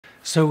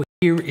So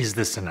here is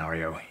the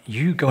scenario.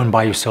 You go and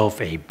buy yourself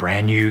a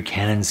brand new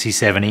Canon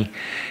C70.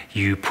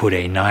 You put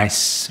a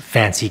nice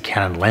fancy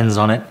Canon lens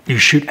on it. You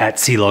shoot at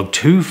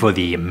𝙍𝙐𝙬𝙄 for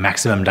the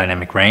maximum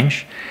dynamic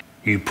range.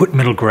 You put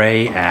middle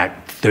gray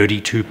at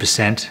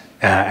 32%,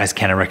 as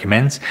Canon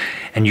recommends,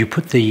 and you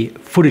put the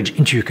footage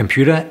into your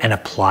computer and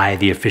apply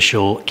the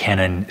official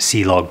Canon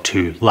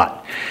𝙍𝙐𝙬𝙗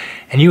LUT.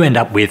 And you end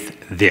up with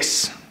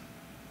this.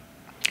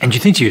 And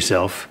you think to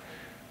yourself,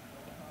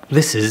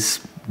 this is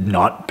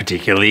not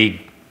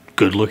particularly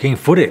good looking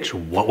footage.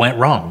 What went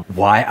wrong?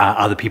 Why are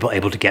other people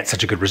able to get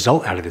such a good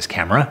result out of this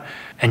camera?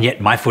 And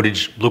yet my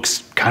footage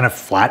looks kind of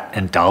flat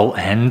and dull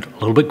and a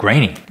little bit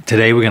grainy.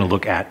 Today we're going to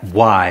look at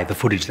why the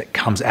footage that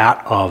comes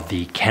out of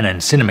the Canon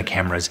cinema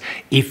cameras,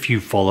 if you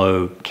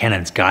follow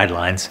Canon's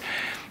guidelines,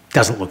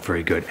 doesn't look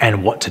very good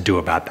and what to do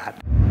about that.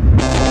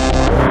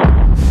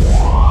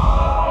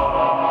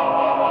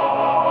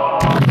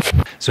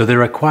 So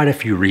there are quite a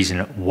few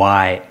reasons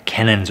why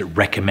Canon's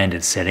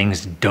recommended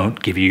settings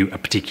don't give you a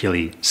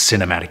particularly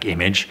cinematic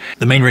image.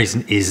 The main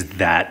reason is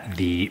that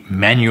the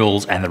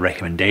manuals and the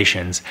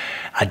recommendations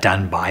are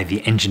done by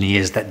the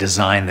engineers that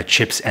design the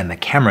chips and the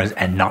cameras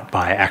and not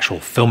by actual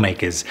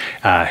filmmakers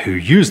who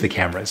use the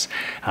cameras.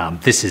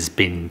 This has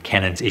been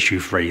Canon's issue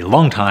for a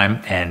long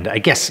time, and I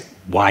guess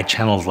why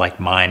channels like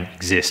mine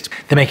exist.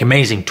 They make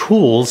amazing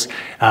tools,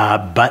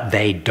 but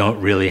they don't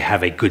really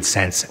have a good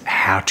sense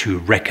how to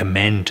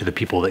recommend to the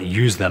people that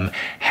use them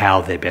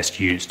how they're best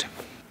used.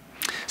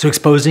 So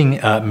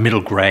exposing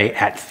middle gray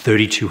at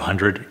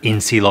 3200 in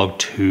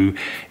𝙍𝙐𝙬𝙗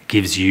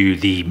gives you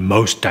the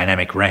most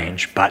dynamic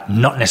range, but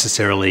not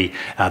necessarily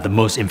the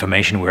most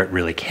information where it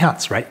really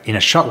counts, right? In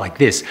a shot like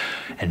this,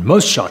 and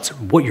most shots,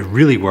 what you're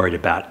really worried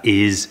about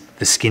is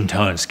the skin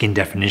tone, skin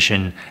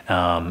definition,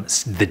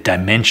 the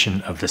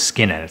dimension of the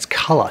skin and its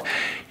color.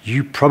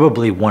 You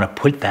probably want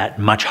to put that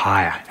much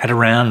higher, at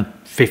around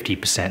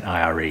 50%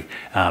 IRE.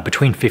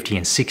 Between 50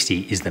 and 60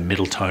 is the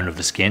middle tone of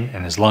the skin,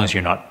 and as long as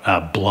you're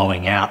not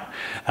blowing out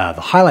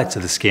the highlights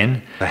of the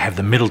skin, I have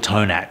the middle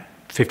tone at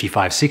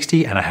 55,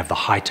 60, and I have the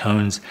high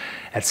tones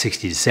at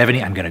 60 to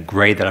 70. I'm going to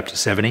grade that up to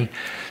 70.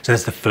 So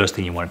that's the first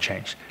thing you want to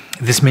change.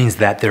 This means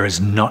that there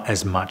is not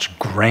as much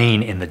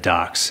grain in the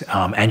darks,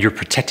 and you're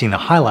protecting the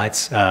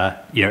highlights,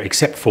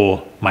 except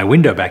for my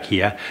window back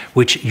here,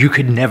 which you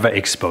could never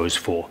expose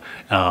for.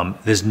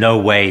 There's no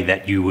way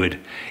that you would,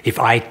 if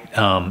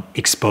I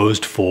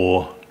exposed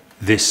for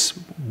this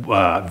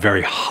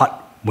very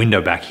hot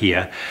window back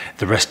here,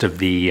 the rest of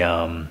the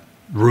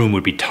room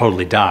would be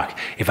totally dark.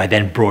 If I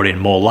then brought in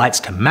more lights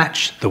to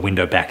match the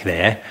window back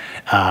there,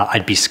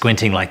 I'd be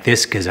squinting like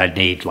this because I'd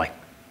need like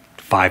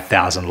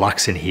 5,000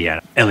 lux in here.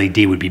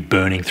 LED would be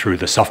burning through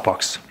the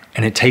softbox.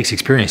 And it takes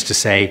experience to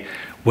say,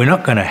 we're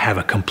not going to have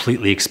a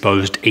completely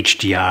exposed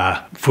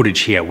HDR footage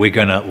here. We're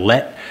going to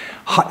let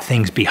hot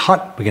things be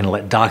hot, we're going to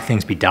let dark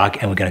things be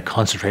dark, and we're going to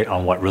concentrate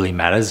on what really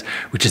matters,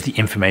 which is the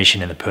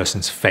information in the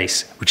person's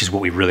face, which is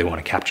what we really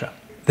want to capture.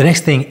 The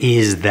next thing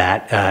is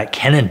that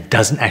Canon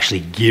doesn't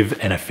actually give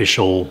an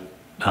official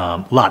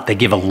LUT. They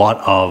give a lot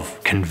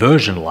of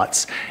conversion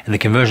LUTs, and the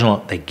conversion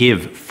LUT they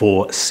give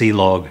for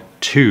𝙍𝙐𝙬𝙗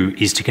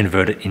is to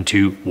convert it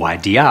into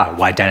YDR,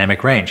 wide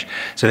dynamic range.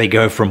 So they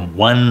go from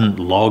one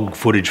log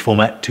footage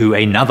format to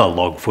another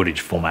log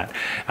footage format,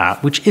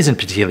 which isn't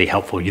particularly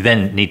helpful. You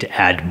then need to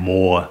add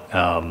more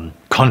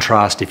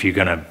contrast if you're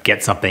going to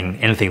get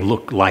anything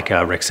look like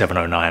a Rec.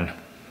 709.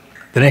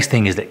 The next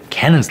thing is that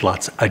Canon's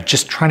LUTs are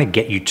just trying to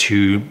get you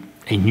to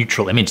a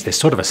neutral image. They're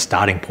sort of a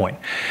starting point.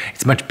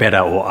 It's much better,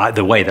 or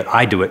the way that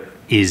I do it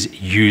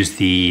is use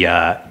the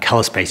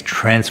color space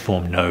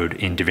transform node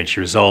in DaVinci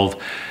Resolve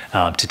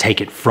to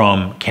take it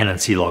from Canon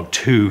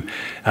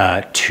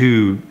𝙍𝙐𝙬𝙗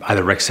to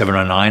either Rec.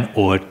 709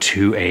 or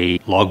to a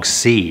log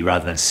C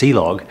rather than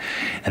C-Log.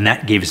 And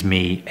that gives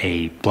me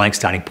a blank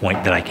starting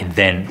point that I can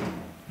then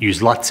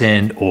use LUTs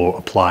in or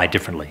apply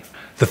differently.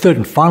 The third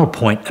and final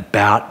point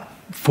about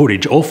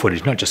footage, all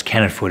footage, not just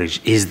Canon footage,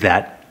 is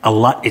that a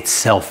LUT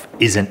itself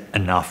isn't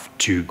enough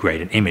to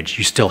grade an image.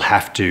 You still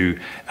have to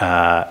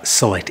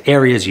select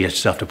areas, you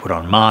still have to put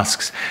on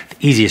masks. The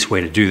easiest way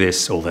to do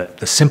this, or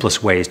the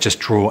simplest way, is just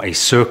draw a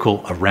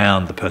circle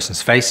around the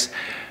person's face,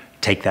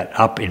 take that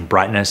up in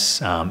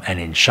brightness and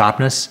in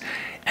sharpness,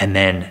 and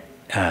then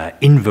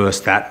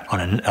inverse that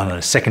on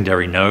a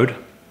secondary node,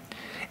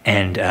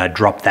 and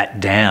drop that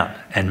down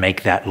and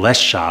make that less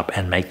sharp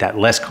and make that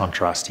less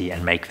contrasty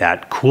and make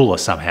that cooler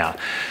somehow.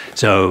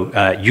 So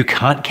you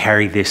can't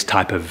carry this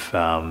type of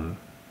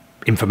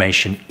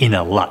information in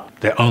a LUT.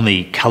 They're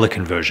only color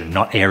conversion,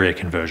 not area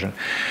conversion.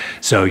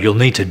 So you'll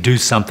need to do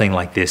something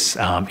like this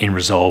in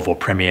Resolve or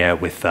Premiere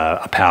with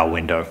a power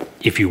window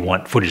if you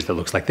want footage that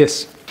looks like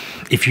this.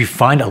 If you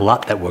find a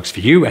LUT that works for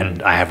you,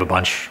 and I have a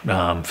bunch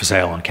for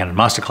sale on Canon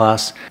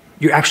Masterclass,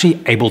 you're actually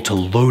able to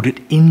load it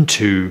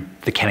into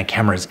the Canon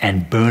cameras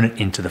and burn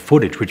it into the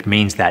footage, which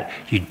means that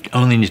you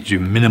only need to do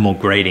minimal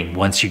grading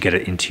once you get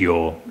it into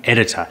your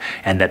editor,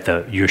 and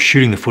that you're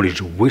shooting the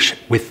footage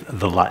with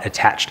the LUT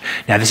attached.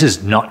 Now, this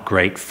is not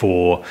great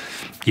for,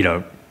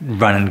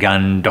 run and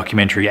gun,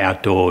 documentary,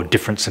 outdoor,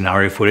 different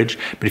scenario footage.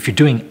 But if you're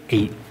doing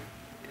a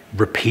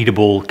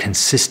repeatable,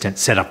 consistent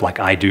setup like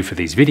I do for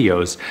these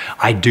videos,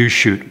 I do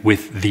shoot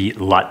with the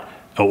LUT,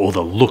 or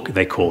the look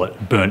they call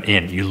it, burnt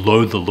in. You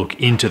load the look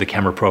into the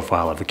camera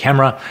profile of the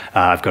camera.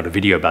 I've got a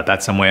video about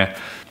that somewhere.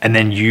 And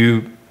then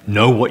you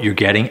know what you're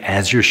getting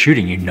as you're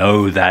shooting. You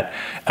know that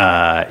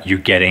you're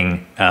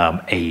getting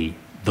the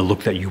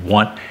look that you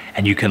want,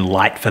 and you can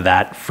light for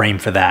that, frame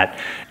for that.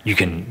 You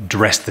can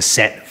dress the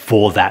set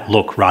for that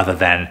look rather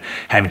than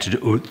having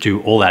to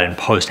do all that in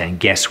post and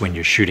guess when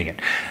you're shooting it.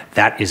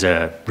 That is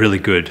a really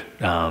good,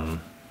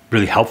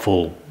 really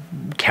helpful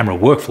camera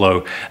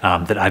workflow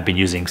that I've been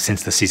using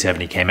since the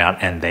C70 came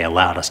out, and they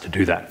allowed us to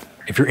do that.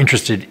 If you're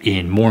interested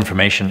in more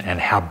information and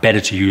how better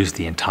to use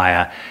the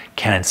entire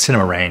Canon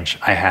cinema range,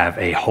 I have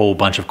a whole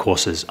bunch of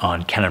courses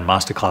on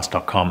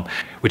CanonMasterclass.com,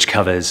 which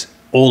covers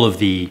all of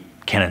the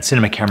Canon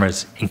cinema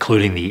cameras,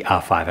 including the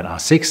R5 and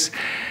R6,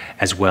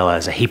 as well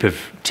as a heap of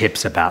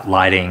tips about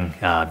lighting,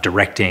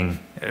 directing,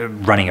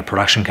 running a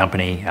production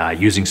company,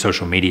 using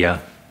social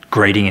media,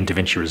 grading in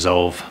DaVinci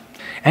Resolve,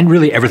 and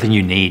really everything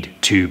you need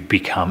to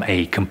become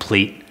a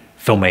complete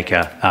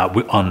filmmaker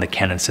on the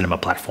Canon cinema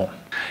platform.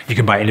 You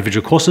can buy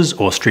individual courses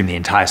or stream the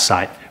entire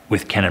site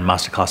with Canon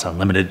Masterclass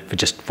Unlimited for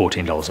just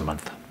 $14 a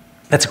month.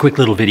 That's a quick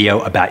little video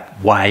about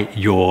why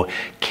your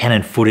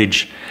Canon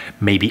footage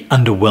may be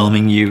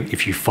underwhelming you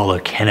if you follow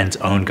Canon's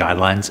own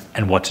guidelines,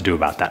 and what to do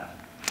about that.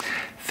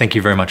 Thank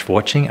you very much for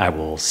watching. I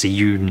will see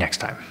you next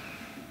time.